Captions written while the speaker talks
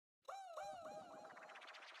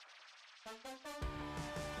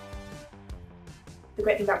The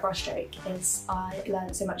great thing about brushstroke is I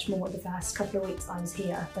learned so much more the first couple of weeks I was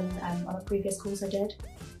here than on a previous course I did.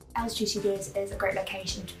 Elstree Studios is a great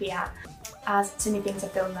location to be at, as so many things are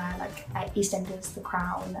filmed there, like at EastEnders, The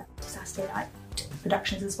Crown, Saturday night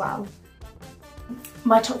productions as well.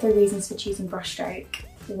 My top 3 reasons for choosing brushstroke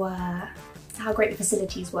were how great the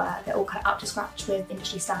facilities were. They're all kind of up to scratch with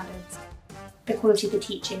industry standards. The quality of the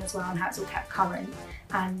teaching as well, and how it's all kept current,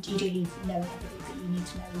 and you do know everything that you need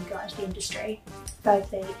to know when you go out into the industry.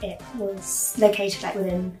 Thirdly, it was located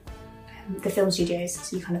within the film studios,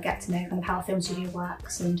 so you kind of get to know kind of how a film studio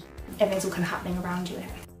works, and everything's all kind of happening around you.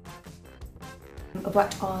 I've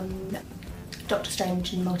worked on Doctor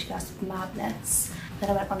Strange and the Multiverse of Madness.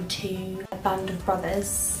 Then I went on to A Band of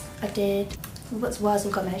Brothers. I did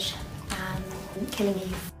Wurzel Gummidge and Killing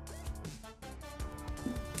Eve.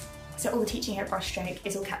 So all the teaching here at brushstroke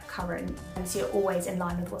is all kept current, and so you're always in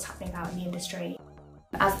line with what's happening out in the industry.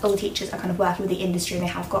 As all the teachers are kind of working with the industry and they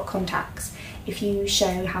have got contacts, if you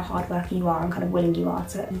show how hardworking you are and kind of willing you are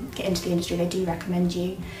to get into the industry, they do recommend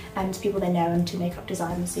you to people they know and to makeup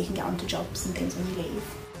designers, so you can get onto jobs and things when you leave.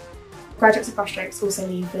 Graduates of brushstrokes also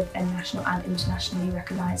leave with national and internationally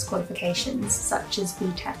recognised qualifications such as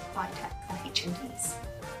BTEC, BITEC and HNDs.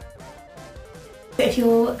 But if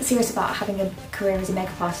you're serious about having a career as a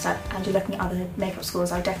makeup artist and you're looking at other makeup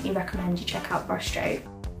schools, I would definitely recommend you check out brushstroke.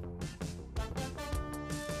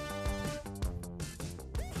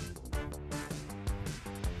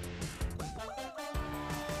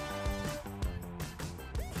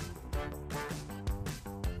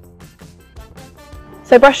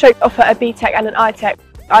 So brushstroke offer a BTEC and an ITEC.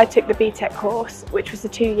 I took the BTEC course, which was a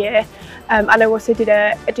 2-year, and I also did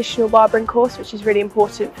an additional barbering course, which is really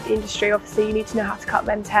important for the industry. Obviously you need to know how to cut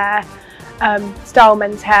men's hair, style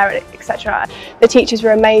men's hair, etc. The teachers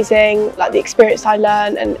were amazing, like the experience I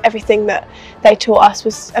learned and everything that they taught us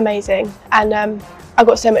was amazing, and I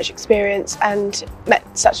got so much experience and met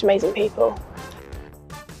such amazing people.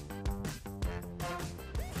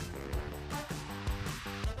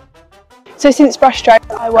 So since brushstroke,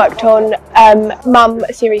 I worked on Mum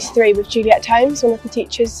Series 3 with Juliet Holmes, one of the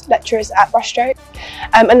teachers, lecturers at brushstroke.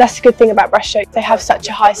 And that's the good thing about brushstroke, they have such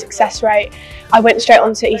a high success rate. I went straight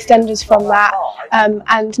on to EastEnders from that,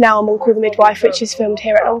 and now I'm on Call the Midwife, which is filmed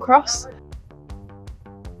here at Longcross.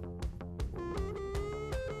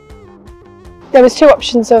 There was 2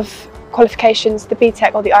 options of qualifications, the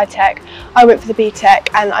BTEC or the ITEC. I went for the BTEC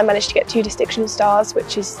and I managed to get 2 distinction stars,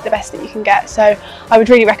 which is the best that you can get. So I would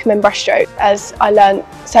really recommend brushstroke, as I learned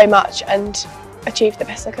so much and achieved the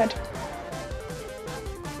best I could.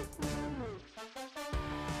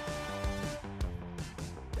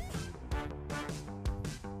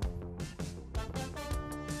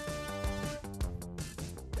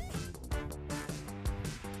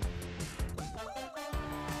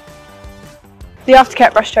 The aftercare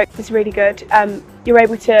at brushstroke is really good. You're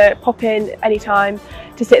able to pop in any time,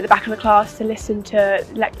 to sit at the back of the class, to listen to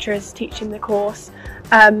lecturers teaching the course.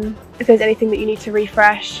 If there's anything that you need to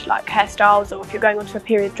refresh, like hairstyles, or if you're going on to a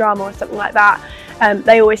period drama or something like that,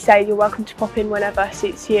 they always say you're welcome to pop in whenever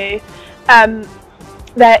suits you.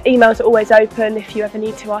 Their emails are always open if you ever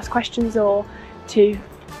need to ask questions or to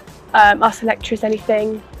ask the lecturers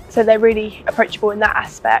anything, so they're really approachable in that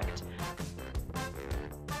aspect.